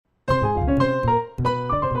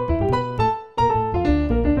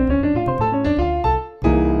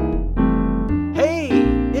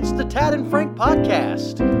Frank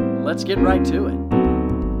podcast. Let's get right to it.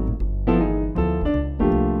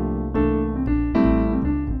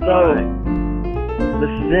 So, this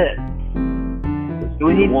is it. Do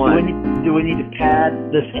we need to pad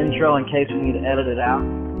this intro in case we need to edit it out?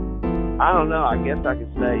 I don't know. I guess I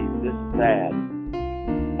could say this is Tad.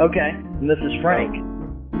 Okay, and this is Frank.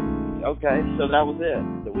 Okay, so that was it.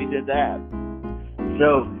 So we did that.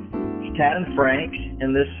 So, it's Tad and Frank,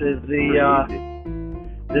 and this is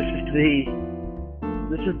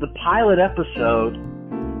the pilot episode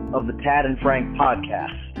of the Tad and Frank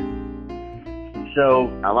podcast. So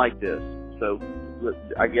I like this. So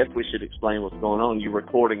I guess we should explain what's going on. You're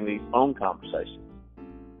recording these phone conversations.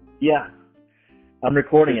 Yeah, I'm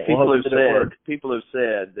recording it. People have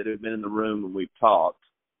said that have been in the room when we've talked,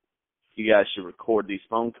 you guys should record these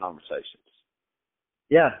phone conversations.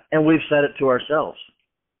 Yeah, and we've said it to ourselves.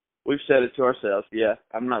 We've said it to ourselves. Yeah,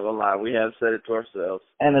 I'm not gonna lie. We have said it to ourselves.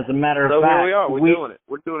 And as a matter of fact, here we are. We're doing it.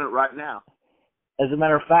 We're doing it right now. As a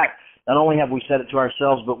matter of fact, not only have we said it to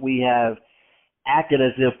ourselves, but we have acted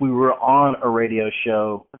as if we were on a radio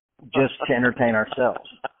show just to entertain ourselves.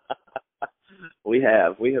 We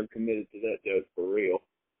have committed to that joke for real.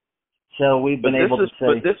 So we've been able to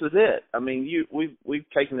say. But this is it. I mean, we've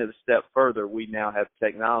taken it a step further. We now have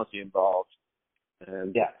technology involved,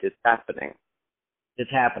 and it's happening. It's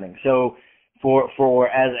happening. So for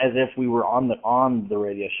as if we were on the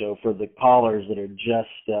radio show, for the callers that are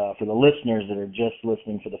just for the listeners that are just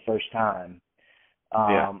listening for the first time.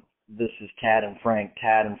 This is Tad and Frank.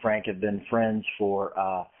 Tad and Frank have been friends for,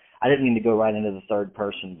 I didn't mean to go right into the third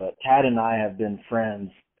person, but Tad and I have been friends.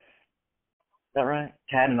 Is that right?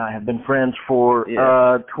 Tad and I have been friends for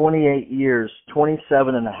 28 years,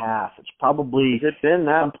 27 and a half. It's probably... Has it been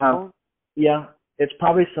that long? Yeah, it's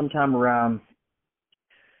probably sometime around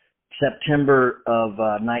September of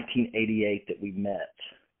 1988 that we met.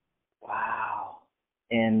 Wow.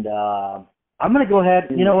 And... I'm going to go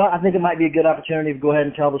ahead. You know what? I think it might be a good opportunity to go ahead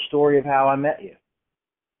and tell the story of how I met you.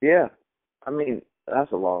 Yeah. I mean,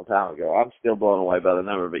 that's a long time ago. I'm still blown away by the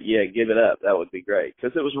number, but yeah, give it up. That would be great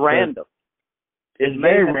because it was random. It's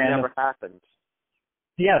very random. Never happened.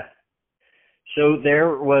 Yeah. So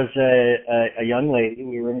there was a young lady.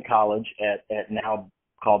 We were in college at now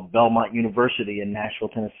called Belmont University in Nashville,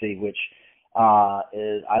 Tennessee, which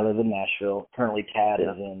is I live in Nashville. Currently, Tad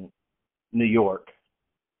is in New York.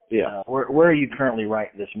 Yeah. Where are you currently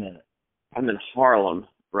right this minute? I'm in Harlem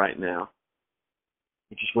right now.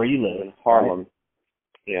 Which is where you live. I'm in Harlem. Right?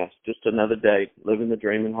 Yes, just another day, living the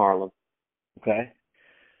dream in Harlem. Okay.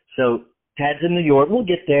 So Tad's in New York. We'll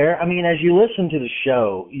get there. I mean, as you listen to the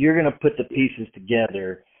show, you're going to put the pieces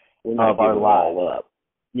together of our lives. All up.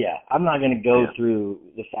 Yeah. I'm not going to go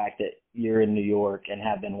through the fact that you're in New York and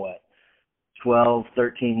have been, 12,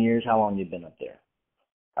 13 years? How long you been up there?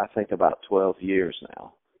 I think about 12 years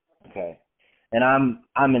now. Okay. And I'm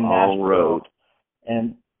in Long Nashville. road.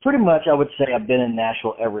 And pretty much I would say I've been in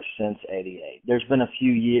Nashville ever since 88. There's been a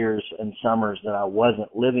few years and summers that I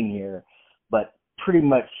wasn't living here, but pretty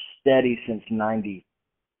much steady since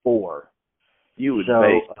 94. You would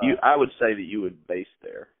I would say that you would base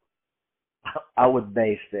there. I would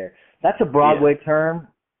base there. That's a Broadway term,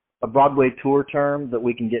 a Broadway tour term that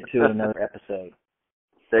we can get to in another episode.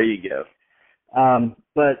 There you go.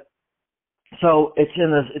 But so it's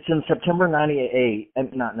in September 88,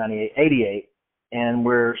 and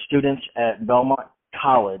we're students at Belmont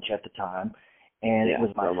College at the time, and it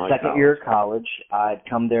was my second year of college. I'd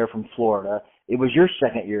come there from Florida. It was your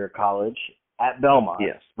second year of college at Belmont,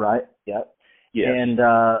 right? Yep. Yes. And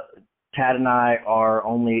Tad and I are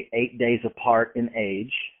only 8 days apart in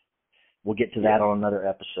age. We'll get to that on another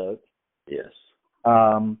episode. Yes.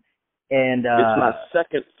 And it's my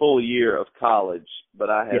second full year of college, but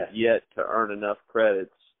I have yet to earn enough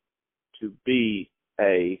credits to be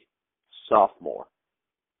a sophomore.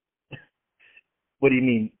 What do you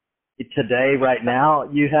mean? Today, right now,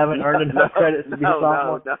 you haven't earned enough credits to be a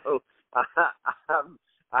sophomore? No.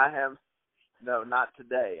 I have. No, not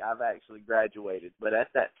today. I've actually graduated, but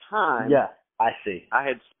at that time, I see. I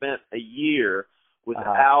had spent a year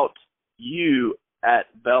without you at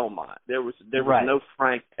Belmont. There was no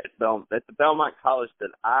Frank at Belmont. At the Belmont College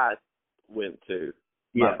that I went to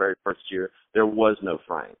my very first year, there was no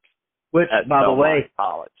Frank. Which, by the way,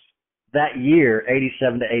 College. That year,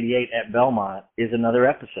 87 to 88 at Belmont, is another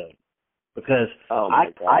episode. Because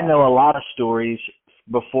I know a lot of stories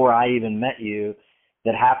before I even met you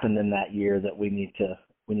that happened in that year that we need to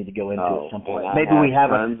go into at some point. Maybe we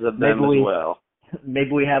have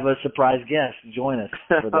Maybe we have a surprise guest join us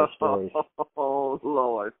for those stories. Oh,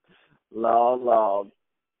 Lord. Lord.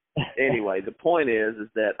 Anyway, the point is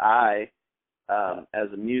that I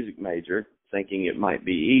as a music major, thinking it might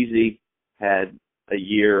be easy, had a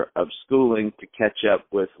year of schooling to catch up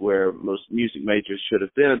with where most music majors should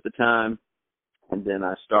have been at the time. And then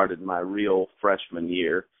I started my real freshman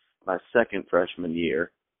year, my second freshman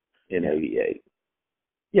year in 88.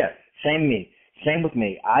 Yeah, same with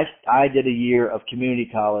me. I did a year of community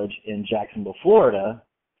college in Jacksonville, Florida.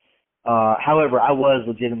 However, I was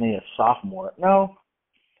legitimately a sophomore. No,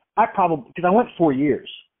 because I went 4 years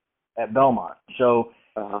at Belmont. So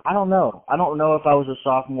I don't know. I don't know if I was a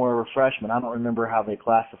sophomore or a freshman. I don't remember how they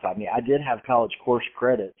classified me. I did have college course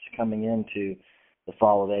credits coming into the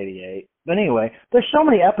fall of 88. But anyway, there's so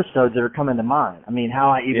many episodes that are coming to mind. I mean,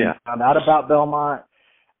 how I even found out about Belmont.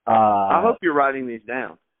 I hope you're writing these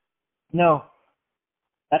down. No.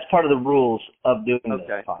 That's part of the rules of doing this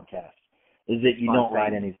podcast, is that you don't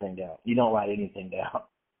write anything down. You don't write anything down.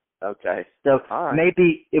 Okay. So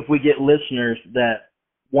maybe if we get listeners that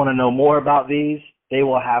want to know more about these, they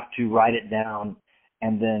will have to write it down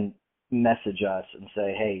and then message us and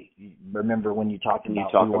say, hey, remember when you talked about... You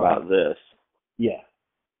talk about this. Yeah.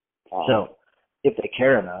 So if they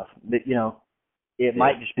care enough, but, you know, it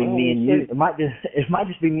might just be me and you. It might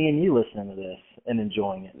just be me and you listening to this and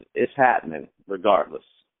enjoying it. It's happening regardless.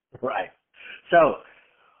 Right. So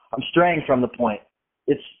I'm straying from the point.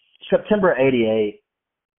 It's September 88.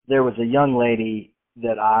 There was a young lady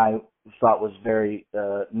that I thought was very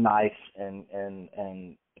nice and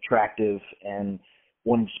attractive and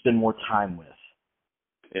wanted to spend more time with.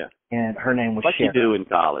 Yeah. And her name was like Sharon. You do in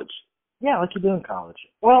college. Yeah, like you do in college.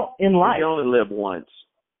 Well, in life. You only live once.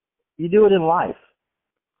 You do it in life.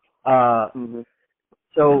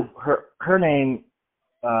 So her name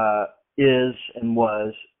is and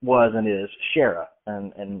was and is Shara,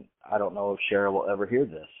 and I don't know if Shara will ever hear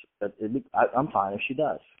this, but I'm fine if she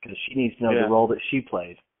does, because she needs to know the role that she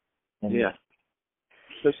played.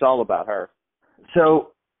 It's all about her.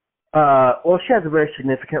 So, well, she has a very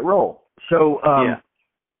significant role. So,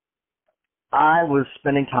 I was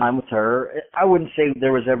spending time with her. I wouldn't say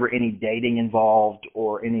there was ever any dating involved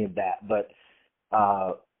or any of that, but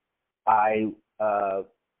I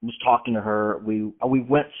was talking to her. We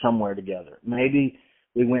went somewhere together. Maybe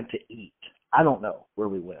we went to eat. I don't know where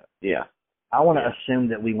we went. Yeah. I want to assume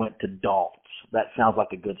that we went to Dalt's. That sounds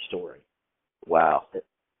like a good story. Wow.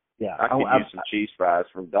 Yeah. I could use some cheese fries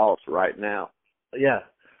from Dalt's right now. Yeah.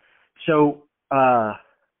 So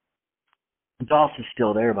Dalt's is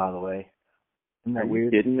still there, by the way. Isn't that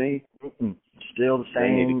weird? Are you kidding me? Mm-mm. Still the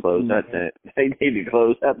same. They need to close that. They need to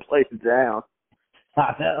close that place down.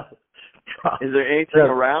 I know. Is there anything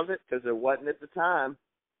around it? Because there wasn't at the time.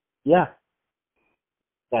 Yeah.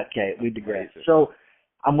 Okay, we digress. So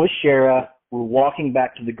I'm with Shara. We're walking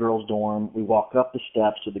back to the girls' dorm. We walk up the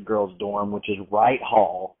steps to the girls' dorm, which is Wright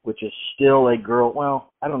Hall, which is still a girl.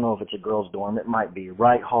 Well, I don't know if it's a girls' dorm. It might be.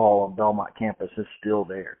 Wright Hall on Belmont campus is still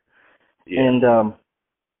there. Yeah. And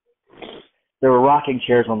there were rocking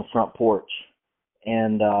chairs on the front porch.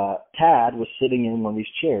 And Tad was sitting in one of these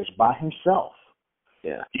chairs by himself.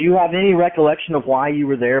 Yeah. Do you have any recollection of why you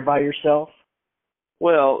were there by yourself?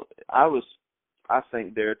 Well, I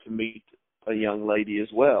think, there to meet a young lady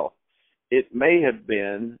as well. It may have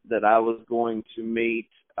been that I was going to meet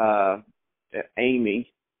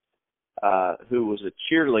Amy, who was a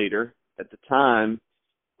cheerleader at the time.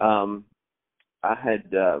 I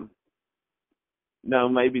had no,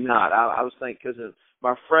 maybe not. I was thinking because of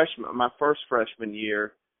my first freshman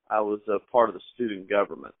year, I was a part of the student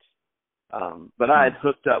government. But I had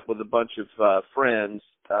hooked up with a bunch of friends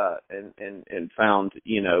and found,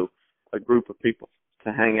 a group of people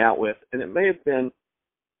to hang out with. And it may have been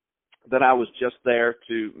that I was just there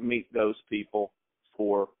to meet those people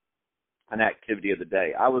for an activity of the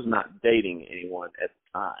day. I was not dating anyone at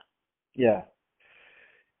the time. Yeah.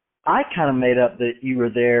 I kind of made up that you were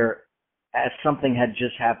there as something had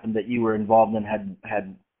just happened that you were involved in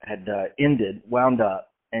had ended, wound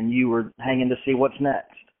up, and you were hanging to see what's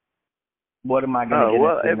next. What am I going to get into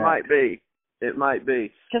it next? It might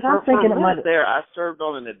be. Because I'm thinking it might. There, I served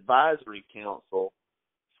on an advisory council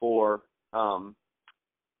for,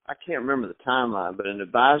 I can't remember the timeline, but an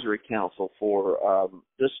advisory council for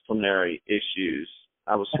disciplinary issues.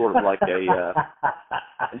 I was sort of like a,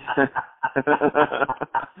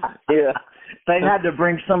 yeah. They had to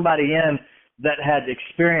bring somebody in that had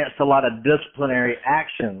experienced a lot of disciplinary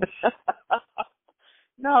actions.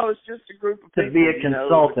 No, it's just a group of people. To be a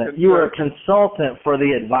consultant. You were a consultant for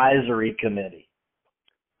the advisory committee.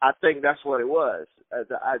 I think that's what it was.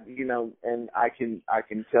 And I can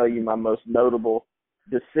tell you my most notable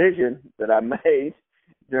decision that I made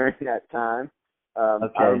during that time. I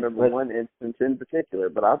remember one instance in particular,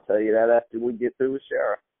 but I'll tell you that after we get through with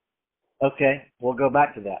Shara. Okay, we'll go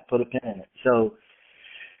back to that. Put a pin in it. So,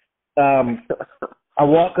 I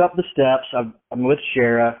walk up the steps. I'm with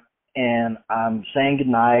Shara, and I'm saying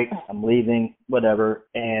goodnight. I'm leaving, whatever.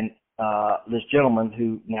 And this gentleman,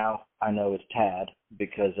 who now I know is Tad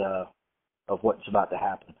because of what's about to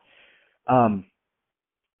happen,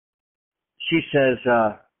 she says,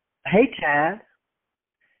 "Hey, Tad,"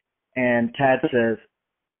 and Tad says,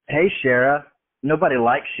 "Hey, Shara, nobody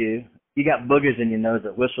likes you. You got boogers in your nose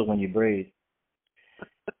that whistle when you breathe."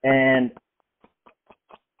 And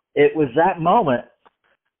it was that moment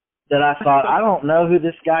that I thought, I don't know who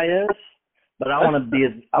this guy is, but I want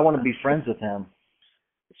to be friends with him.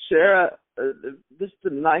 Shara, this is the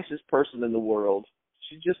nicest person in the world.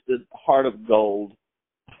 She's just a heart of gold.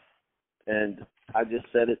 And I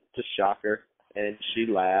just said it to shock her, and she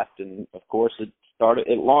laughed. And of course, it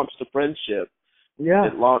launched a friendship. Yeah.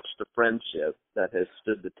 It launched a friendship that has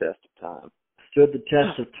stood the test of time. Stood the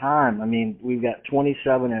test of time. I mean, we've got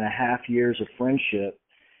 27 and a half years of friendship,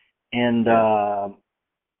 and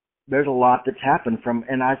there's a lot that's happened from.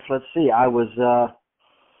 And let's see, I was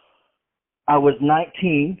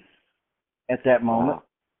 19 at that moment, wow.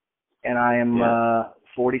 And I am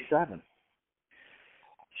 47.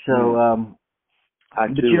 So, I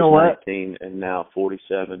but too you know was what? 19 and now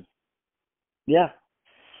 47. Yeah.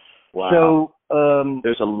 Wow. So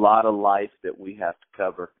there's a lot of life that we have to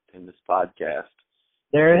cover in this podcast.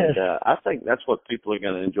 There is. I think that's what people are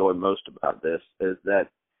going to enjoy most about this is that,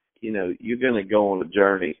 you know, you're going to go on a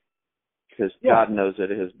journey because God knows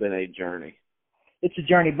that it has been a journey. It's a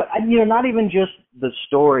journey, but you know, not even just the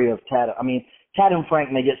story of Tad. I mean, Tad and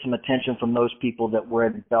Frank may get some attention from those people that were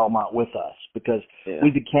at Belmont with us because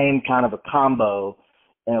we became kind of a combo,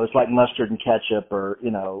 and it was like mustard and ketchup, or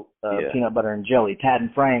peanut butter and jelly. Tad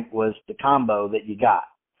and Frank was the combo that you got.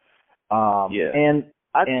 And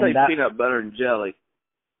I'd say peanut butter and jelly.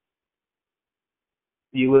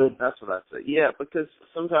 You would? That's what I'd say. Yeah, because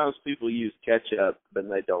sometimes people use ketchup, but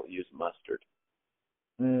they don't use mustard.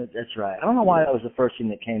 That's right. I don't know why that was the first thing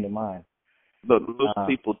that came to mind. But most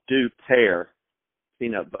people do pair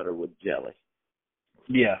peanut butter with jelly.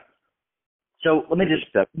 Yeah. So let me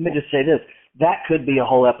just say this. That could be a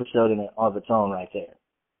whole episode of its own right there.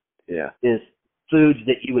 Yeah. Is foods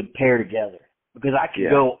that you would pair together. Because I could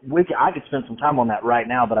I could spend some time on that right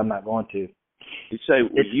now, but I'm not going to.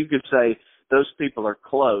 You could say those people are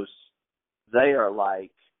close. They are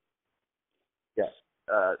like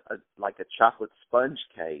like a chocolate sponge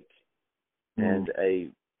cake and a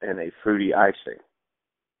fruity icing.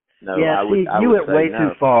 No, yeah, you went way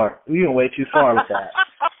too far. You went way too far with that.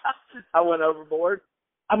 I went overboard.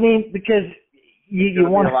 I mean, because you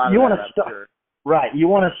want to start right. You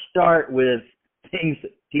want to start with things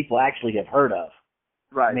that people actually have heard of.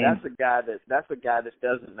 Right. I mean, that's a guy that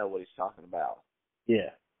doesn't know what he's talking about. Yeah.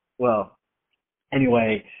 Well,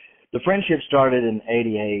 anyway, the friendship started in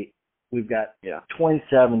 '88. We've got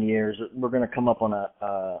 27 years. We're going to come up on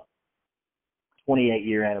a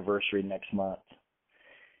 28-year anniversary next month.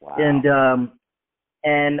 Wow.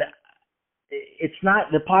 And it's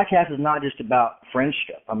not, the podcast is not just about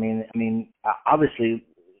friendship. I mean, obviously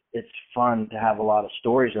it's fun to have a lot of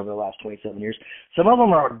stories over the last 27 years. Some of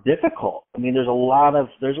them are difficult. I mean, there's a lot of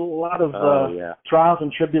trials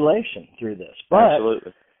and tribulation through this, but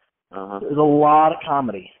absolutely. There's a lot of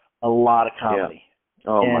comedy. Yeah.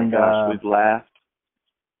 Oh my gosh, we've laughed.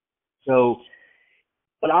 So,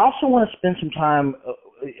 but I also want to spend some time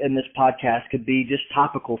in this podcast could be just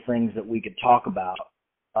topical things that we could talk about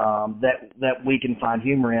that we can find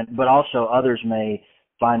humor in, but also others may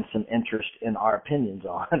find some interest in our opinions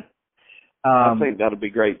on. I think that'll be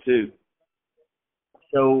great too.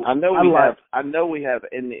 So I know we have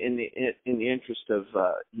in the interest of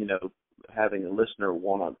having a listener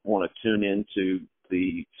want to tune into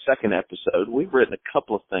the second episode, we've written a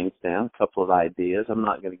couple of things down, a couple of ideas. I'm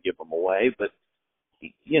not going to give them away, but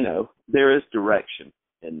there is direction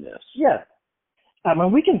in this. Yeah. I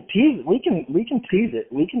mean, we can tease it.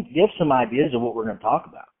 We can give some ideas of what we're going to talk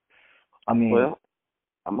about. I mean, well,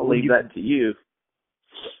 I'm going to leave that to you.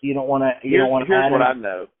 You don't want to. Here's what I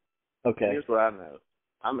know. Okay. Here's what I know.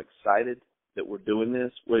 I'm excited that we're doing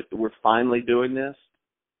this. We're finally doing this.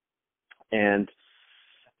 And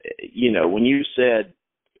when you said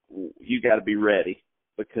you got to be ready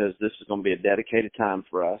because this is going to be a dedicated time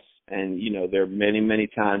for us, and there are many, many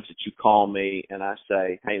times that you call me and I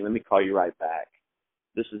say, "Hey, let me call you right back."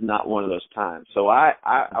 This is not one of those times. So I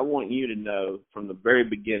want you to know from the very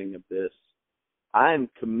beginning of this, I am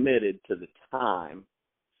committed to the time.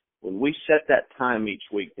 When we set that time each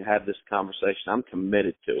week to have this conversation, I'm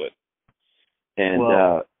committed to it.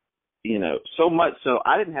 And, so much so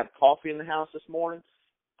I didn't have coffee in the house this morning.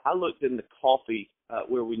 I looked in the coffee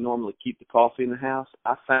where we normally keep the coffee in the house.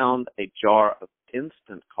 I found a jar of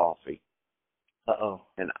instant coffee. Uh-oh.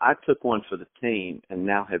 And I took one for the team and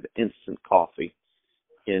now have instant coffee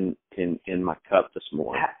in my cup this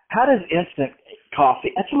morning. How does instant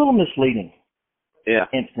coffee, that's a little misleading. Yeah.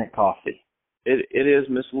 Instant coffee. It is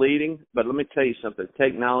misleading, but let me tell you something.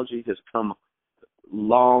 Technology has come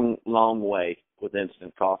long, long way with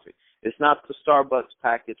instant coffee. It's not the Starbucks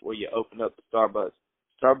package where you open up the Starbucks.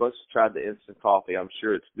 Starbucks tried the instant coffee. I'm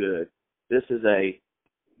sure it's good. This is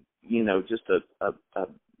just a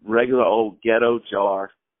regular old ghetto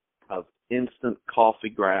jar of instant coffee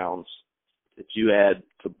grounds that you add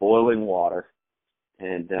to boiling water.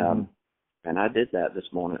 And and I did that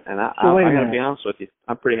this morning. And I got to be honest with you,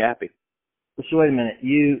 I'm pretty happy. So wait a minute.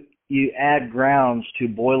 You add grounds to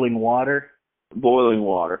boiling water? Boiling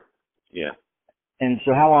water, yeah. And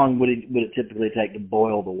so how long would it typically take to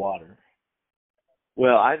boil the water?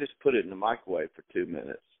 Well, I just put it in the microwave for 2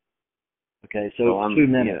 minutes. Okay, so 2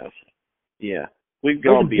 minutes. Yeah. We've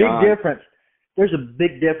gone beyond. There's a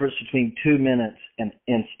big difference between 2 minutes and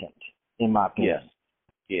instant, in my opinion.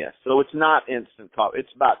 Yes. So it's not instant coffee.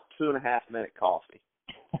 It's about 2.5-minute coffee.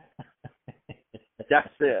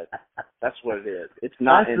 That's it. That's what it is. It's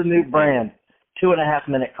not. That's the new brand.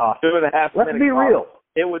 2.5-minute coffee. 2.5 minutes. Let's be real.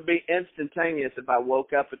 It would be instantaneous if I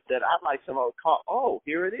woke up and said, "I'd like some old coffee." Oh,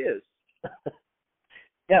 here it is.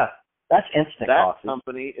 Yeah, that's instant coffee. That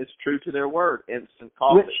company is true to their word. Instant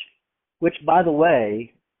coffee. Which, by the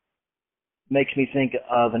way, makes me think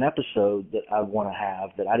of an episode that I want to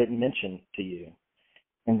have that I didn't mention to you,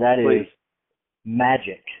 and that is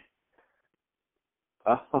Magic.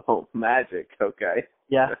 Oh, Magic. Okay.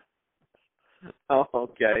 Yeah. Oh,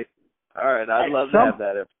 okay. All right. I'd love to have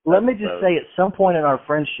that. Let me just say, at some point in our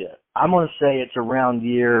friendship, I'm going to say it's around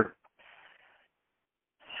year,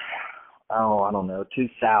 I don't know,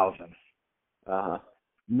 2000.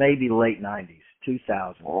 Maybe late 90s,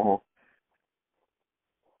 2000. Uh-huh.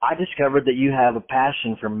 I discovered that you have a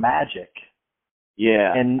passion for magic.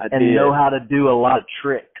 Yeah, and I did. Know how to do a lot of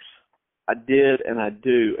tricks. I did, and I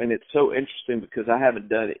do, and it's so interesting because I haven't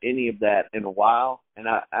done any of that in a while, and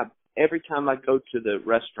I every time I go to the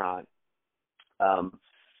restaurant,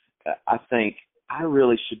 I think I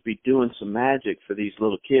really should be doing some magic for these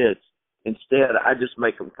little kids. Instead, I just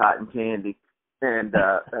make them cotton candy, and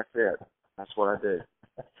that's it. That's what I do.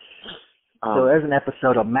 So there's an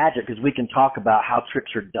episode of Magic because we can talk about how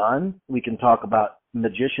tricks are done. We can talk about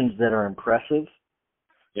magicians that are impressive.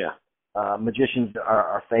 Yeah. Magicians that are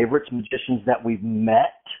our favorites, magicians that we've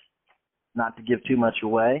met, not to give too much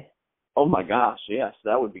away. Oh, my gosh, yes,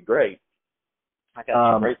 that would be great. I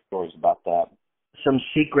got some great stories about that. Some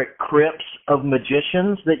secret crypts of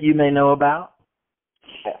magicians that you may know about.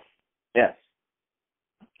 Yes.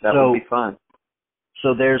 That would be fun.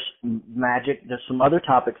 So there's magic. There's some other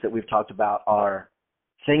topics that we've talked about are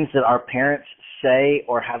things that our parents say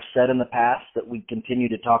or have said in the past that we continue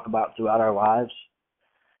to talk about throughout our lives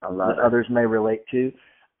that others may relate to.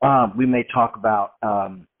 We may talk about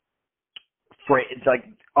it's like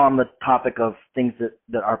on the topic of things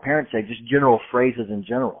that our parents say, just general phrases in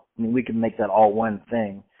general. I mean, we can make that all one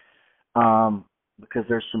thing because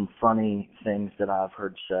there's some funny things that I've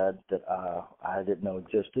heard said that I didn't know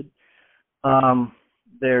existed.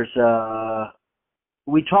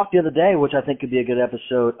 We talked the other day, which I think could be a good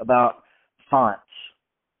episode, about fonts.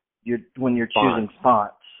 When you're choosing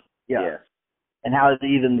fonts. Yeah. Yes. And how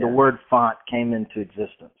even the word font came into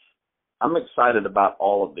existence. I'm excited about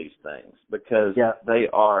all of these things because they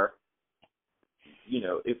are,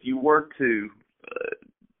 if you were to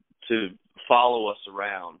follow us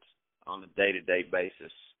around on a day-to-day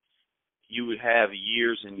basis, you would have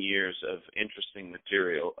years and years of interesting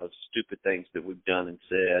material of stupid things that we've done and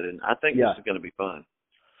said, and I think this is going to be fun.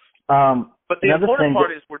 But the important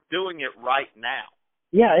part is we're doing it right now.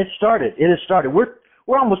 Yeah, it started. It has started. We're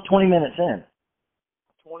almost 20 minutes in.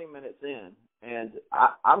 20 minutes in, and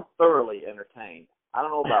I'm thoroughly entertained. I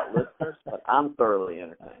don't know about listeners, but I'm thoroughly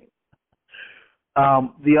entertained.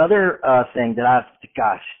 The other thing that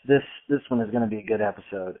this one is going to be a good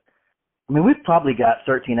episode. I mean, we've probably got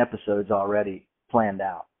 13 episodes already planned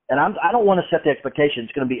out, and I don't want to set the expectation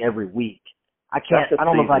it's going to be every week. I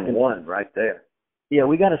don't know if I can. Season 1 right there. Yeah,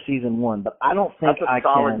 we got a season 1, but I don't think I can. That's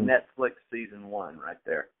a solid Netflix season 1 right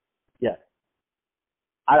there. Yeah.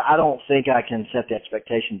 I don't think I can set the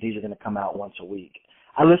expectation these are going to come out once a week.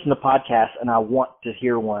 I listen to podcasts, and I want to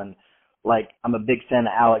hear one. Like, I'm a big fan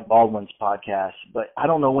of Alec Baldwin's podcast, but I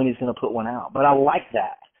don't know when he's going to put one out. But I like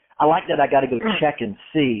that. I got to go check and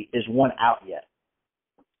see, is one out yet?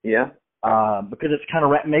 Yeah. because it's kind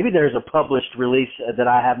of maybe there's a published release that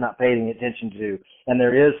I have not paid any attention to, and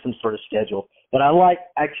there is some sort of schedule. But I like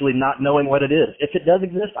actually not knowing what it is. If it does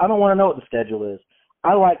exist, I don't want to know what the schedule is.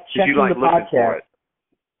 I like checking the podcast.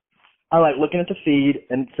 I like looking at the feed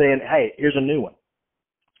and saying, "Hey, here's a new one."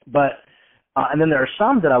 But and then there are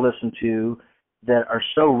some that I listen to that are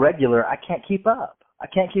so regular I can't keep up. I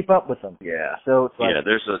can't keep up with them. Yeah. So it's like,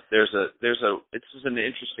 this is an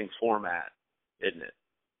interesting format, isn't it?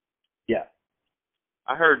 Yeah.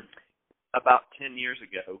 I heard about 10 years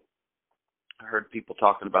ago, I heard people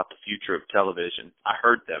talking about the future of television. I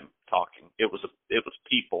heard them talking. It was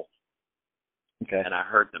people. Okay. And I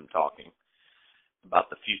heard them talking about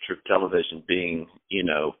the future of television being,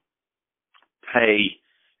 pay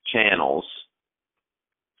channels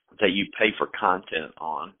that you pay for content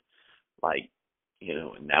on, like,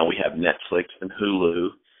 now we have Netflix and Hulu,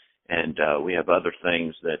 and we have other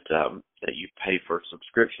things that you pay for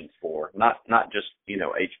subscriptions for. Not just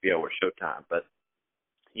HBO or Showtime, but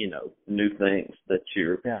new things that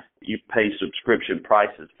you pay subscription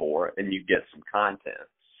prices for, and you get some content.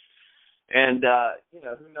 And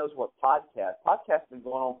who knows what podcast? Podcasts been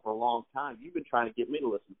going on for a long time. You've been trying to get me to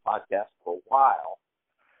listen to podcasts for a while.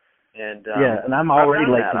 And and I'm already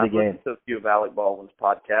late to the game. I've listened to a few of Alec Baldwin's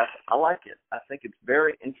podcasts. I like it. I think it's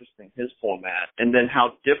very interesting, his format, and then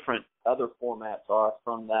how different other formats are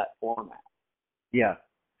from that format. Yeah.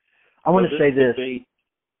 I want to say this.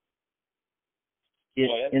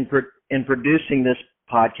 In producing this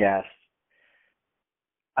podcast,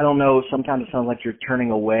 I don't know, sometimes it sounds like you're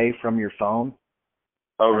turning away from your phone.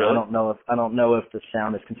 Oh, really? I don't know if the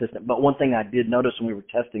sound is consistent. But one thing I did notice when we were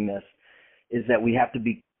testing this is that we have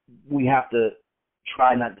to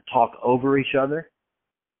try not to talk over each other,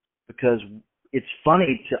 because it's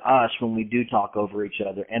funny to us when we do talk over each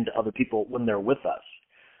other and to other people when they're with us.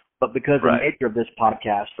 But because of the nature of this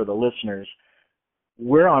podcast for the listeners,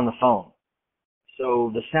 we're on the phone.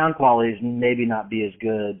 So the sound quality is maybe not be as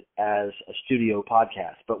good as a studio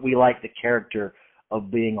podcast, but we like the character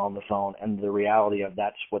of being on the phone and the reality of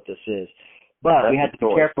that's what this is. But we have to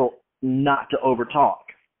be careful not to overtalk.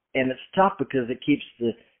 And it's tough because it keeps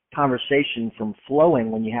the conversation from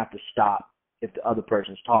flowing when you have to stop if the other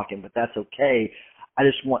person's talking, but that's okay. I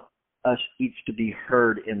just want us each to be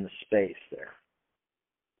heard in the space there.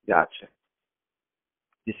 Gotcha.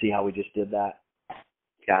 You see how we just did that?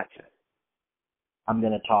 Gotcha. I'm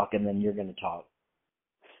going to talk and then you're going to talk.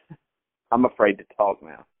 I'm afraid to talk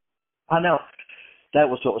now. I know. That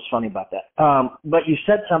was what was funny about that. But you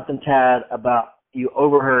said something, Tad, about you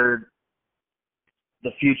overheard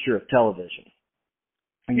the future of television.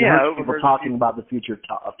 And you heard people talking about the future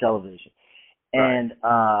of television. Right. And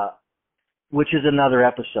which is another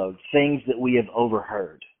episode, things that we have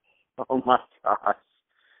overheard. Oh my gosh.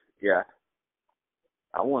 Yeah.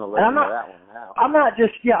 I want to listen to that one now. I'm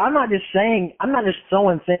not just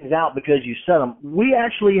throwing things out because you said them. We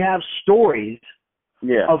actually have stories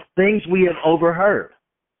of things we have overheard.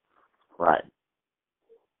 Right.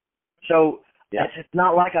 So it's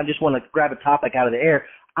not like I just want to grab a topic out of the air.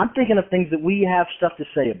 I'm thinking of things that we have stuff to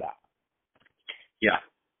say about. Yeah.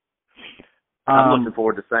 I'm looking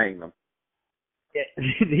forward to saying them.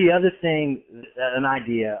 The other thing, an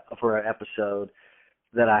idea for an episode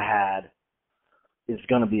that I had is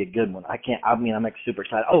going to be a good one. I'm super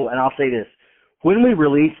excited. Oh, and I'll say this. When we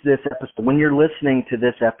release this episode, when you're listening to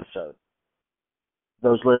this episode,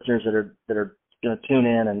 those listeners that are going to tune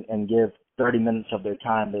in and give 30 minutes of their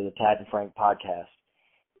time to the Tad and Frank podcast,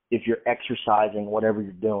 if you're exercising, whatever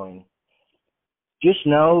you're doing, just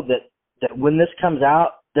know that when this comes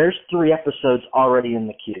out, there's 3 episodes already in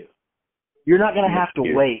the queue. You're not going to have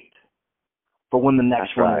to wait for when the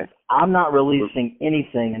next one is. I'm not releasing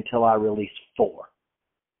anything until I release 4.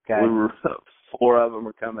 Okay? 4 of them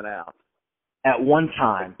are coming out. At one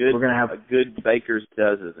time. We're going to have a good baker's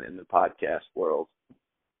dozen in the podcast world.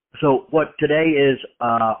 So what today is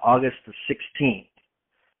August the 16th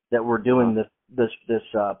that we're doing this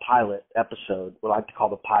pilot episode. We like to call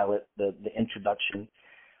the pilot the introduction.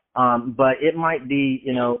 But it might be,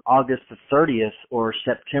 August the 30th or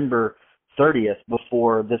September 30th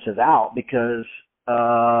before this is out, because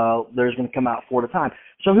there's going to come out 4 at a time.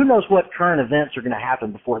 So who knows what current events are going to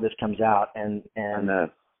happen before this comes out, and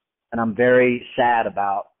I'm very sad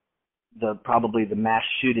about probably the mass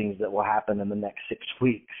shootings that will happen in the next 6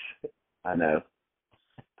 weeks. I know.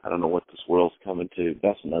 I don't know what this world's coming to.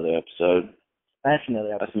 That's another episode. That's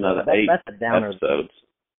another episode. That's another 8 that's a downer. Episodes.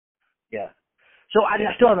 Yeah. So I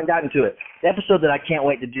still haven't gotten to it. The episode that I can't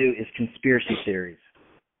wait to do is conspiracy theories.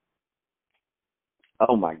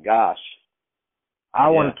 Oh my gosh. I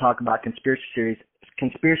want to talk about conspiracy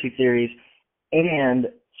theories and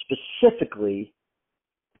specifically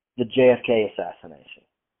the JFK assassination.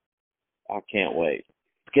 I can't wait.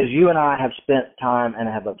 Because you and I have spent time and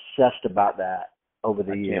have obsessed about that over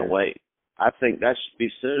the years. I can't wait. I think that should be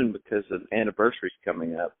soon because the anniversary's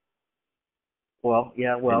coming up. Well,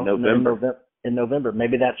 yeah, in November. In November.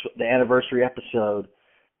 Maybe that's the anniversary episode.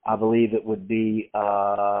 I believe it would be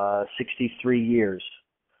 63 years.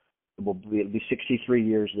 It'll be 63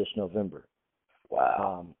 years this November.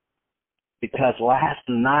 Wow. Because last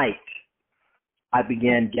night I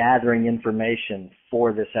began gathering information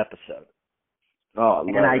for this episode. Oh,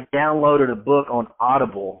 and I downloaded a book on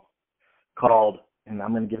Audible called, and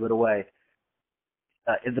I'm going to give it away.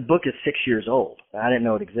 The book is 6 years old. I didn't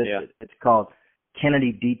know it existed. Yeah. It's called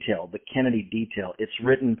Kennedy Detail, The Kennedy Detail. It's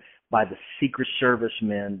written by the Secret Service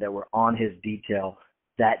men that were on his detail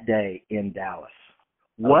that day in Dallas.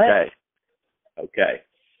 What? Okay.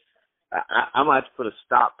 I might have to put a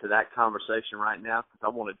stop to that conversation right now because I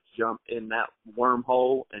want to jump in that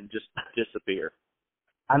wormhole and just disappear.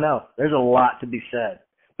 I know. There's a lot to be said.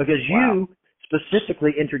 Because you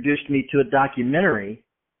specifically introduced me to a documentary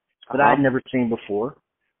that I'd never seen before,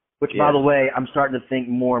 which, by the way, I'm starting to think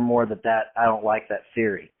more and more that I don't like that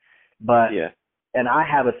theory. But and I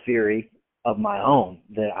have a theory of my own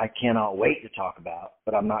that I cannot wait to talk about,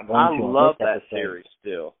 but I'm not going to. I love that theory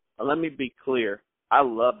still. Let me be clear. I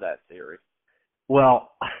love that theory.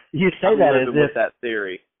 Well, you say that as if that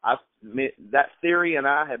theory. That theory and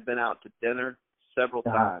I have been out to dinner several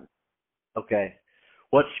times. Okay.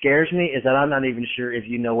 What scares me is that I'm not even sure if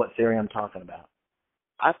you know what theory I'm talking about.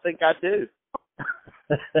 I think I do.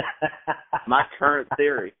 My current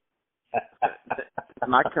theory.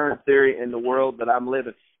 My current theory in the world that I'm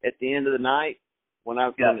living. At the end of the night, when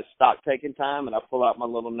I'm going to stop taking time and I pull out my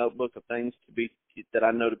little notebook of things that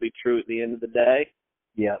I know to be true at the end of the day,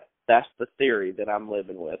 that's the theory that I'm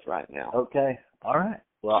living with right now. Okay. All right.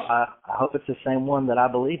 Well, I hope it's the same one that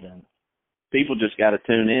I believe in. People just got to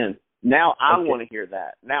tune in. Now I want to hear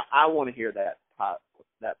that. Now I want to hear that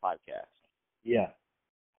podcast. Yeah.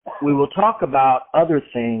 We will talk about other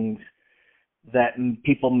things that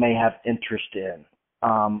people may have interest in.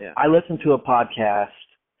 I listen to a podcast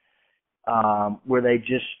where they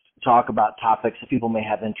just talk about topics that people may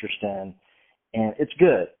have interest in, and it's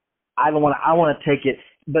good. I want to take it,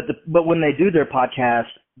 but when they do their podcast,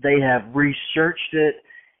 they have researched it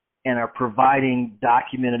and are providing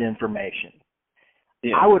documented information.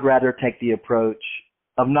 Yeah. I would rather take the approach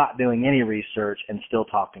of not doing any research and still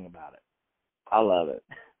talking about it. I love it.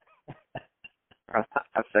 I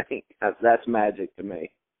think that's magic to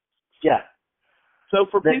me. Yeah. So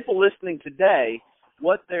for people listening today,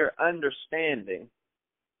 what they're understanding,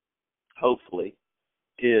 hopefully,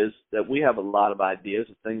 is that we have a lot of ideas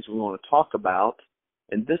of things we want to talk about,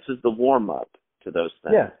 and this is the warm-up to those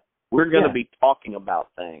things. Yeah. We're going to be talking about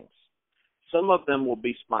things. Some of them will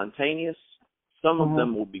be spontaneous. Some of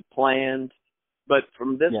them will be planned. But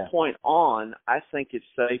from this point on, I think it's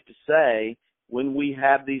safe to say when we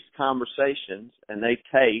have these conversations and they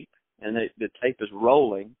tape and the tape is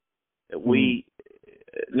rolling, that we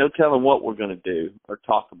no telling what we're going to do or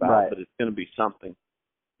talk about, but it's going to be something.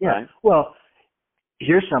 Yeah. Right? Well,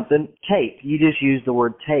 here's something. Tape. You just used the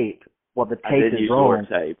word tape. Well, the tape is rolling.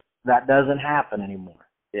 The word tape. That doesn't happen anymore.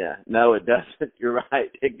 Yeah. No, it doesn't. You're right.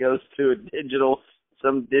 It goes to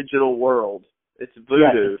some digital world. It's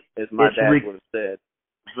voodoo, as my dad would have said.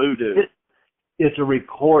 Voodoo. It's a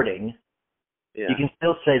recording. Yeah. You can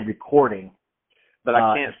still say recording. But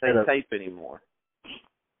I can't say tape anymore.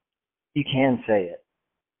 You can say it.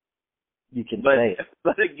 You can say it.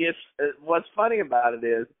 But it gets, what's funny about it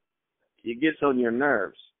is, it gets on your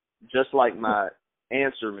nerves, just like my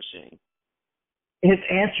answer machine. His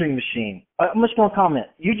answering machine. I'm just going to comment.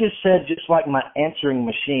 You just said just like my answering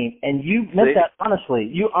machine, and you meant that honestly.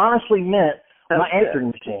 You honestly meant my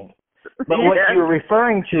answering machine. But what you were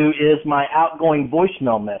referring to is my outgoing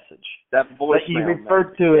voicemail message. That voicemail But you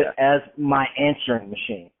referred to it as my answering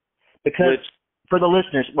machine. Because for the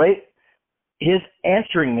listeners, his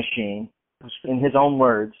answering machine, in his own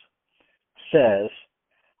words, says,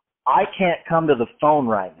 I can't come to the phone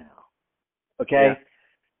right now. Okay?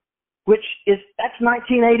 Yeah. That's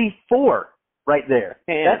 1984 right there.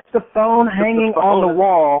 That's the phone hanging on the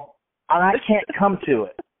wall, and I can't come to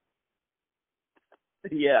it.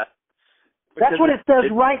 Yeah. That's what it says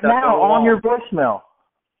right now on your voicemail.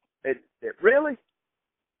 It really?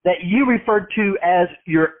 That you referred to as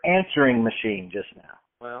your answering machine just now.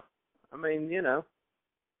 Well, I mean,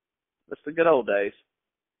 that's the good old days.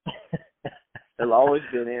 It'll always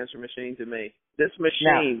be an answering machine to me. This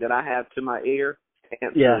machine that I have to my ear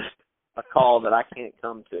answers a call that I can't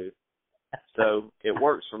come to. So it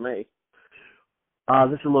works for me.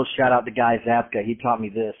 This is a little shout out to Guy Zapka. He taught me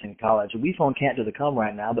this in college. We phone can't do the come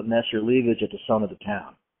right now, but mess your leavage at the son of the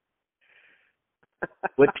town.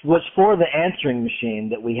 Which was for the answering machine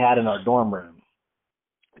that we had in our dorm room.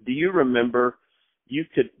 Do you remember you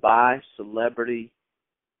could buy celebrity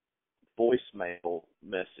voicemail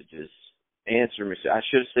messages, answer messages? I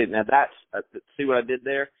should have said, now that's, see what I did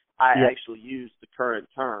there? I actually used the current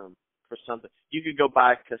term for something. You could go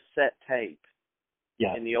buy cassette tape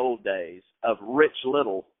in the old days of Rich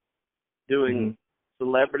Little doing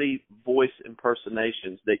celebrity voice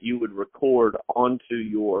impersonations that you would record onto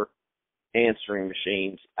your answering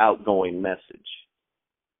machine's outgoing message.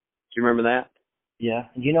 Do you remember that? Yeah.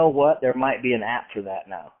 You know what? There might be an app for that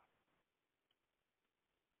now.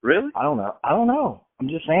 Really? I don't know. I'm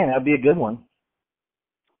just saying that'd be a good one.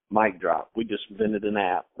 Mic drop. We just invented an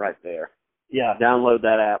app right there. Yeah. Download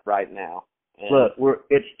that app right now. Look,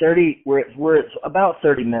 it's about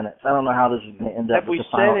 30 minutes. I don't know how this is going to end up. Have we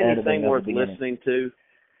said anything worth listening to?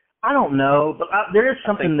 I don't know, but there is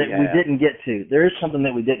something that we didn't get to. There is something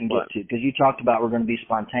that we didn't get to because you talked about we're going to be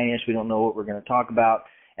spontaneous. We don't know what we're going to talk about.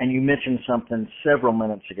 And you mentioned something several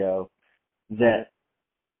minutes ago that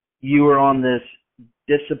you were on this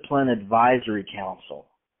discipline advisory council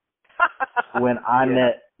when I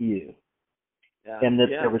met you. Yeah. And that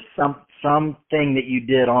there was something that you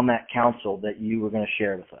did on that council that you were going to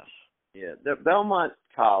share with us. Yeah, the Belmont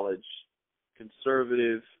College,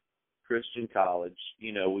 conservative Christian college,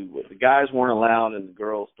 you know, the guys weren't allowed in the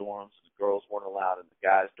girls' dorms. The girls weren't allowed in the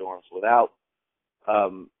guys' dorms without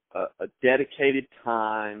a dedicated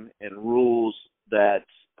time and rules that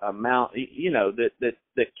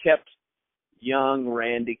that kept young,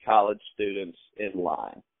 randy college students in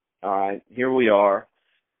line. All right, here we are,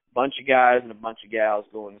 a bunch of guys and a bunch of gals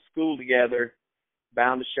going to school together,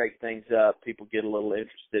 bound to shake things up. People get a little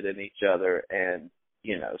interested in each other, and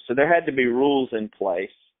so there had to be rules in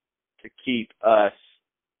place to keep us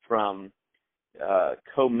from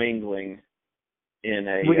commingling in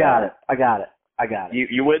a. We got it. I got it.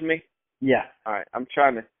 You with me? Yeah. All right. I'm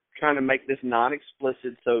trying to make this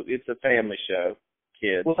non-explicit, so it's a family show,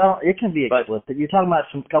 kids. Well, it can be explicit. You're talking about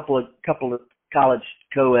some couple of college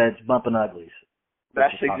co-eds bumping uglies.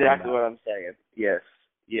 That's exactly what I'm saying.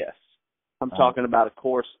 Yes. I'm talking about a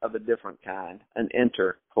course of a different kind, an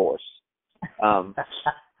intercourse.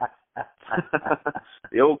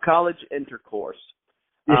 The old college intercourse.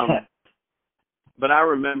 But I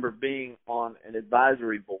remember being on an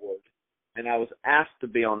advisory board, and I was asked to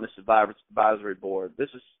be on this advisory board. This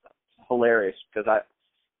is hilarious because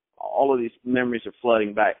all of these memories are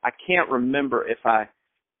flooding back. I can't remember if I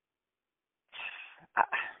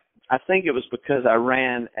think it was because I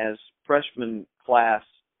ran as freshman class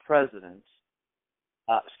president,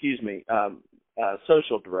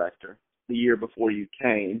 social director the year before you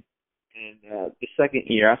came. And the second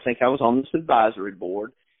year, I think I was on this advisory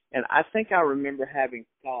board, and I think I remember having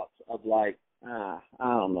thoughts of like, I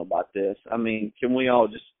don't know about this. I mean, can we all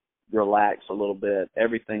just relax a little bit?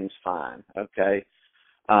 Everything's fine, okay?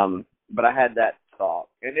 But I had that thought,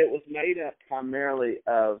 and it was made up primarily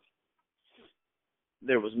of,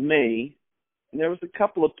 there was me, and there was a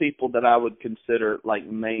couple of people that I would consider like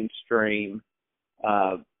mainstream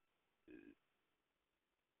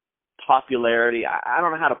popularity. I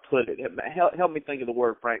don't know how to put it. Help me think of the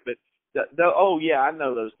word, Frank. But I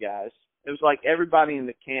know those guys. It was like everybody in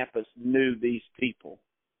the campus knew these people.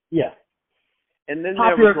 Yeah. And then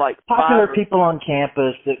there was like popular people on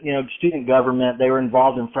campus that, student government, they were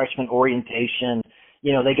involved in freshman orientation,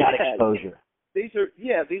 they got exposure. These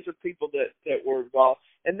are people that were involved.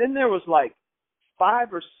 And then there was like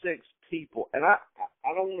 5 or 6 people, and I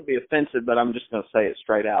don't want to be offensive, but I'm just going to say it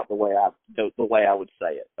straight out the way I would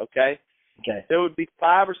say it, okay? Okay. There would be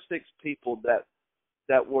 5 or 6 people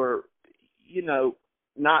that were,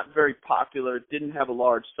 not very popular, didn't have a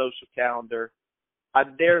large social calendar. I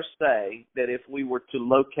dare say that if we were to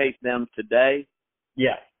locate them today,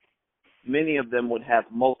 many of them would have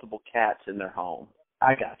multiple cats in their home.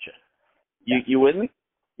 I gotcha. You with me?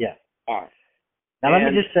 Yeah. All right. Now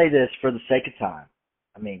let me just say this for the sake of time.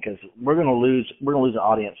 I mean, because we're gonna lose an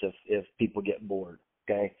audience if people get bored.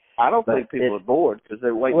 Okay. I don't think people are bored because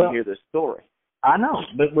they're waiting to hear this story. I know,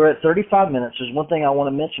 but we're at 35 minutes. There's one thing I want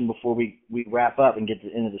to mention before we wrap up and get to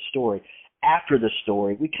the end of the story. After the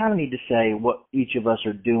story, we kind of need to say what each of us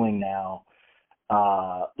are doing now.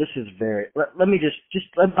 This is let me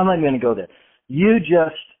I'm not even going to go there. You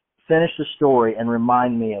just finish the story and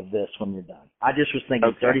remind me of this when you're done. I just was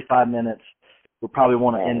thinking 35 minutes. We'll probably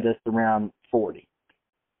want to end this around 40.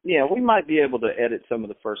 Yeah, we might be able to edit some of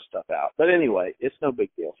the first stuff out. But anyway, it's no big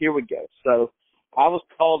deal. Here we go. So I was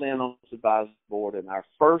called in on this advisory board in our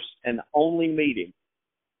first and only meeting.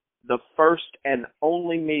 the first and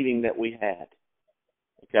only meeting that we had.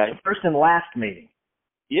 Okay? The first and last meeting.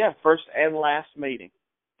 Yeah, first and last meeting.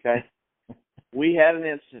 Okay? We had an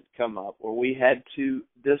incident come up where we had to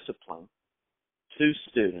discipline 2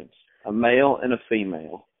 students, a male and a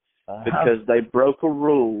female, because they broke a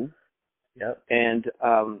rule. Yep. And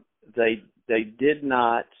they did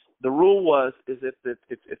not. The rule was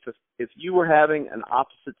if you were having an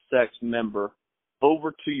opposite sex member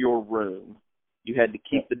over to your room, you had to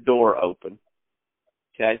keep the door open.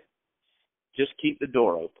 Okay? Just keep the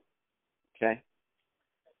door open. Okay?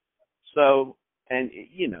 So, and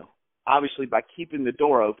obviously by keeping the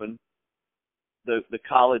door open, the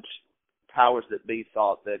college powers that be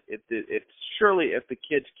thought that if surely if the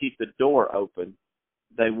kids keep the door open,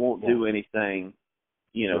 they won't do anything,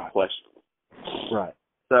 right. questionable. Right.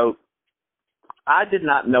 So I did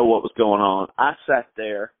not know what was going on. I sat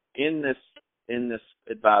there in this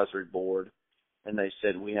advisory board, and they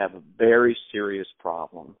said, we have a very serious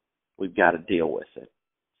problem. We've got to deal with it.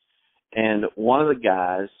 And one of the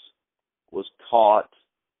guys was caught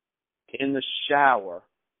in the shower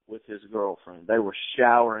with his girlfriend. They were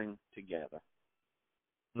showering together.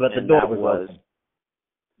 But the door was open.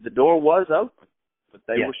 The door was open, but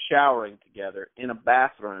they were showering together in a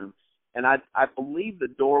bathroom. And I believe the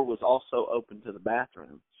door was also open to the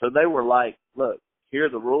bathroom. So they were like, look, here are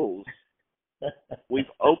the rules. We've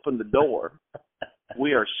opened the door.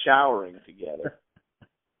 We are showering together.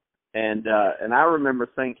 And I remember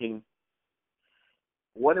thinking,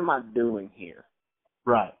 what am I doing here?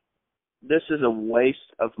 Right. This is a waste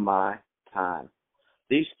of my time.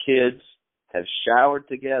 These kids have showered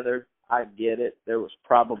together. I get it. There was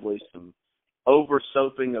probably some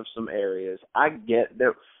over-soaping of some areas. I get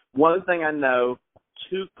there. One thing I know,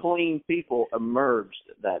 2 clean people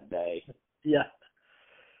emerged that day. Yeah.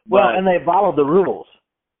 Well, and they followed the rules.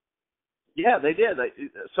 Yeah, they did.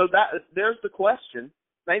 So there's the question.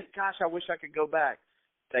 Gosh, I wish I could go back.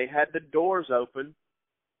 They had the doors open.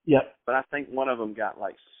 Yep. But I think one of them got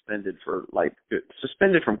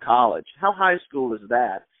suspended from college. How high school is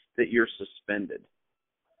that you're suspended?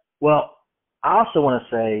 Well, I also want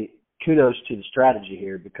to say kudos to the strategy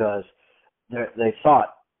here, because they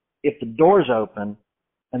thought if the door's open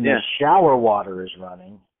and the shower water is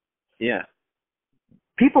running,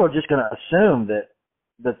 people are just going to assume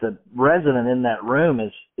that the resident in that room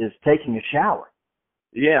is taking a shower.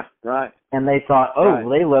 Yeah, right. And they thought, well,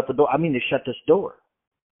 they left the door. They shut this door.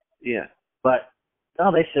 Yeah. But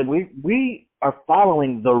no, they said we are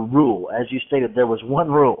following the rule. As you stated, there was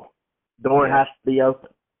one rule. Door has to be open.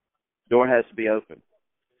 Door has to be open.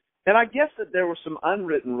 And I guess that there were some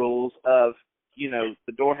unwritten rules of, the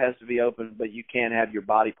door has to be open, but you can't have your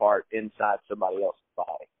body part inside somebody else's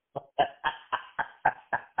body.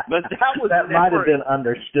 But that might have been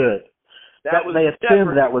understood. They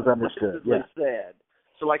assumed that was understood. Yeah. Said.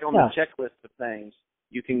 So like on the checklist of things,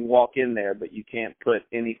 you can walk in there, but you can't put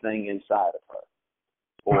anything inside of her.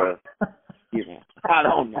 Or, I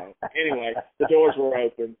don't know. Anyway, the doors were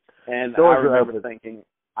open, and I remember thinking,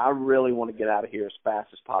 I really want to get out of here as fast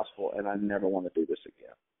as possible, and I never want to do this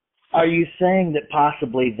again. Are you saying that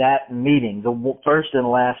possibly that meeting, the first and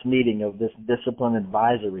last meeting of this discipline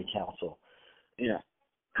advisory council,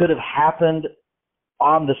 could have happened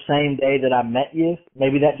on the same day that I met you?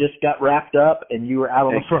 Maybe that just got wrapped up and you were out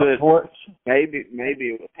on the front porch? Maybe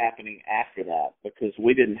it was happening after that, because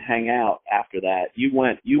we didn't hang out after that. You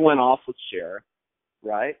went off with Sheriff,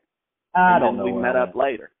 right? I don't know. We met up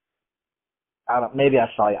later. Maybe I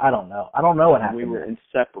saw you. I don't know. I don't know what happened. We were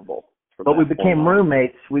inseparable. But we became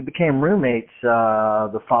roommates. We became roommates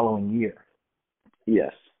the following year.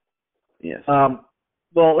 Yes.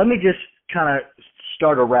 Well, let me just kind of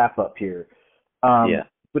start a wrap up here.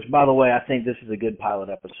 Which, by the way, I think this is a good pilot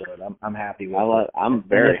episode. I'm happy with it. I'm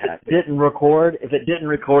very happy. If it didn't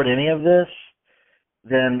record any of this,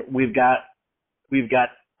 then we've got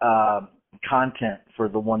content for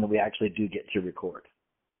the one that we actually do get to record.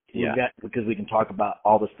 Because we can talk about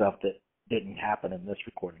all the stuff that didn't happen in this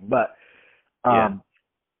recording. But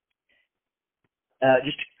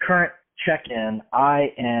just current check-in.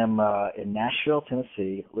 I am in Nashville,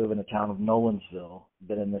 Tennessee. Live in the town of Nolensville.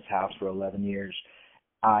 Been in this house for 11 years.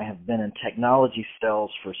 I have been in technology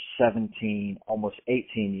sales for 17, almost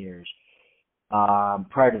 18 years.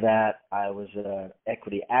 Prior to that, I was an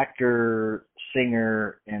equity actor,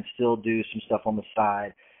 singer, and still do some stuff on the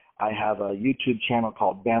side. I have a YouTube channel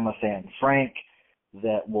called Bama Fan Frank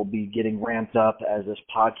that will be getting ramped up as this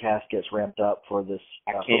podcast gets ramped up for this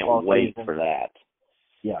I can't wait season. For that.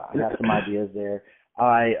 Yeah, I got some ideas there.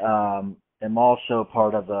 I am also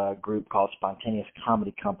part of a group called Spontaneous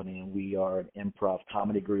Comedy Company, and we are an improv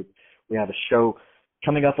comedy group. We have a show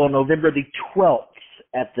coming up on November the 12th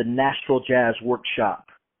at the Nashville Jazz Workshop.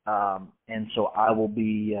 And so I will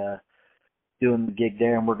be doing the gig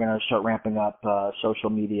there, and we're going to start ramping up social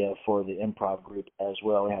media for the improv group as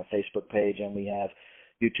well. We have a Facebook page, and we have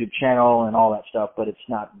YouTube channel and all that stuff, but it's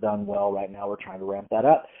not done well right now. We're trying to ramp that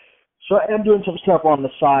up. So I am doing some stuff on the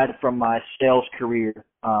side from my sales career.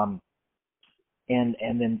 And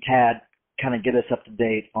then Tad, kind of get us up to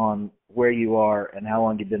date on where you are and how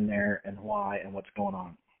long you've been there and why and what's going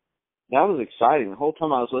on. That was exciting. The whole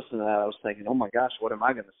time I was listening to that, I was thinking, oh, my gosh, what am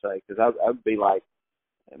I going to say? Because I'd be like,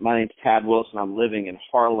 my name's Tad Wilson. I'm living in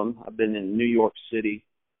Harlem. I've been in New York City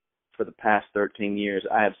for the past 13 years.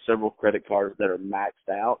 I have several credit cards that are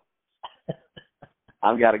maxed out.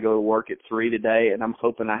 I've got to go to work at 3 today, and I'm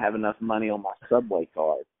hoping I have enough money on my Subway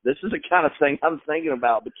card. This is the kind of thing I'm thinking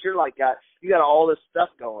about. But you're like, you got all this stuff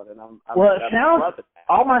going, and I'm well, it sounds,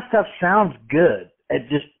 all my stuff sounds good.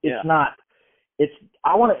 It's not.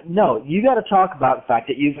 I want to know. You got to talk about the fact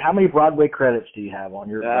that how many Broadway credits do you have on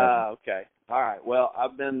your? Okay. All right. Well,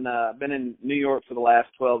 I've been in New York for the last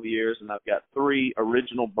 12 years, and I've got 3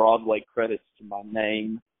 original Broadway credits to my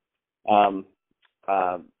name.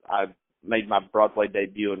 I made my Broadway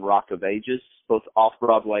debut in Rock of Ages, both off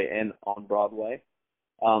Broadway and on Broadway.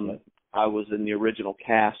 I was in the original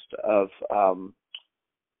cast of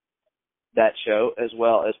that show, as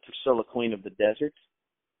well as Priscilla, Queen of the Desert,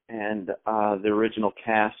 and the original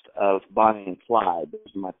cast of Bonnie and Clyde.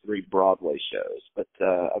 Those are my 3 Broadway shows. But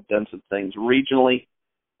I've done some things regionally.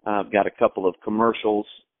 I've got a couple of commercials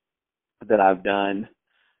that I've done.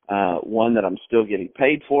 One that I'm still getting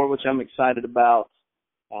paid for, which I'm excited about,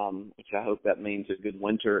 which I hope that means a good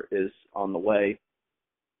winter is on the way.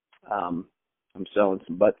 I'm selling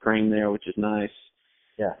some butt cream there, which is nice.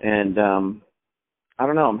 Yeah. And I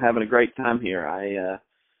don't know. I'm having a great time here.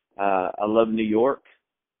 I love New York.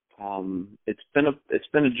 It's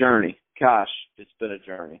been a journey. Gosh, it's been a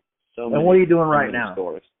journey. And what are you doing right now?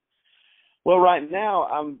 Stories. Well, right now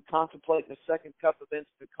I'm contemplating a second cup of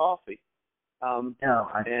instant coffee. I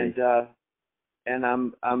see. And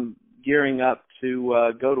I'm gearing up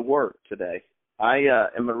to go to work today. I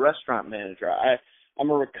am a restaurant manager. I'm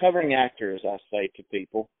a recovering actor, as I say to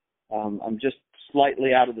people. I'm just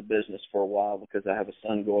slightly out of the business for a while because I have a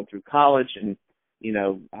son going through college, and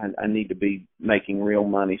I need to be making real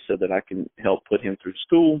money so that I can help put him through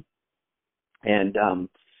school. And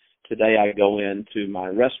today I go into my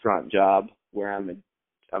restaurant job where I'm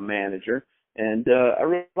a manager, and I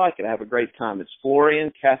really like it. I have a great time. It's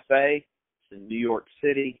Florian Cafe. It's in New York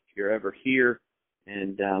City, if you're ever here.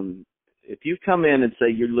 And if you come in and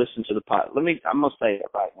say you listen to the pod, I'm going to say it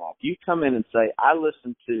right now. If you come in and say, I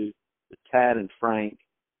listen to the Tad and Frank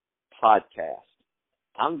podcast,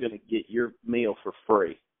 I'm going to get your meal for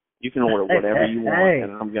free. You can order whatever you want,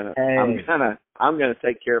 and I'm going to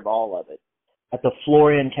take care of all of it. At the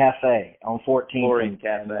Florian Cafe on 14th Florian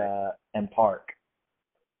Cafe and Park.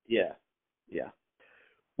 Yeah.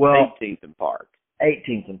 Well, 18th and Park.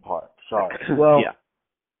 18th and Park. Sorry. Well, yeah.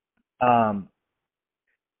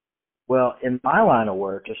 Well, in my line of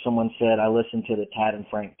work, if someone said I listen to the Tad and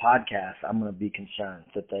Frank podcast, I'm going to be concerned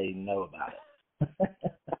that they know about it.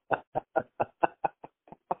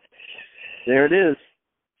 There it is.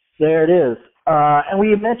 There it is. And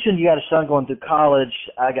we mentioned you got a son going through college.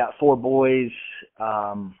 I got 4 boys,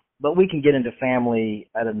 but we can get into family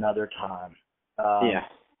at another time.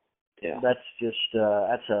 Yeah. That's just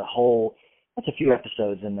that's a few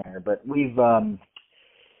episodes in there. But we've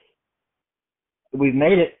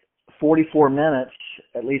made it 44 minutes.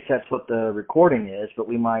 At least that's what the recording is. But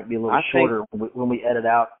we might be a little shorter when we edit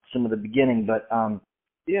out some of the beginning. But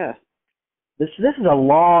this is a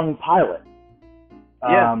long pilot.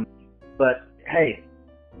 But hey,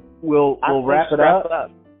 we'll wrap it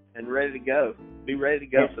up and ready to go. Be ready to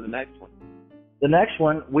go for the next one. The next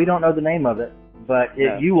one, we don't know the name of it, but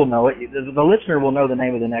you will know it. The listener will know the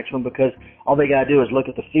name of the next one because all they got to do is look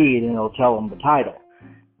at the feed and it'll tell them the title.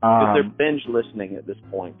 Because they're binge listening at this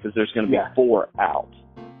point because there's going to be 4 out.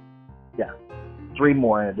 Yeah, 3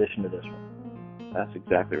 more in addition to this one. That's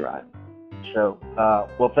exactly right. So,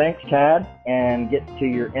 well, thanks, Tad, and get to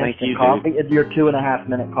your instant coffee. It's your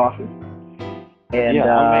 2.5-minute coffee. And,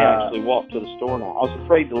 I may actually walk to the store now. I was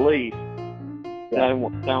afraid to leave. I didn't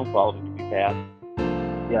want the sound quality to be bad.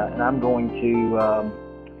 Yeah, and I'm going to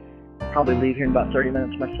probably leave here in about 30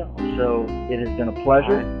 minutes myself. So it has been a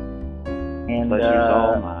pleasure. And pleasure's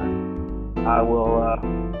all mine. I will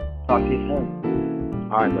talk to you soon.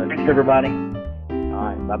 All right, buddy. Thanks, everybody. All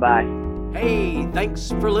right, bye-bye. Hey,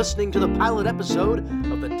 thanks for listening to the pilot episode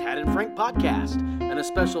of the Tad and Frank podcast. And a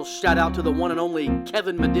special shout out to the one and only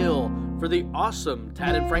Kevin Medill for the awesome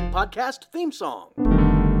Tad and Frank podcast theme song.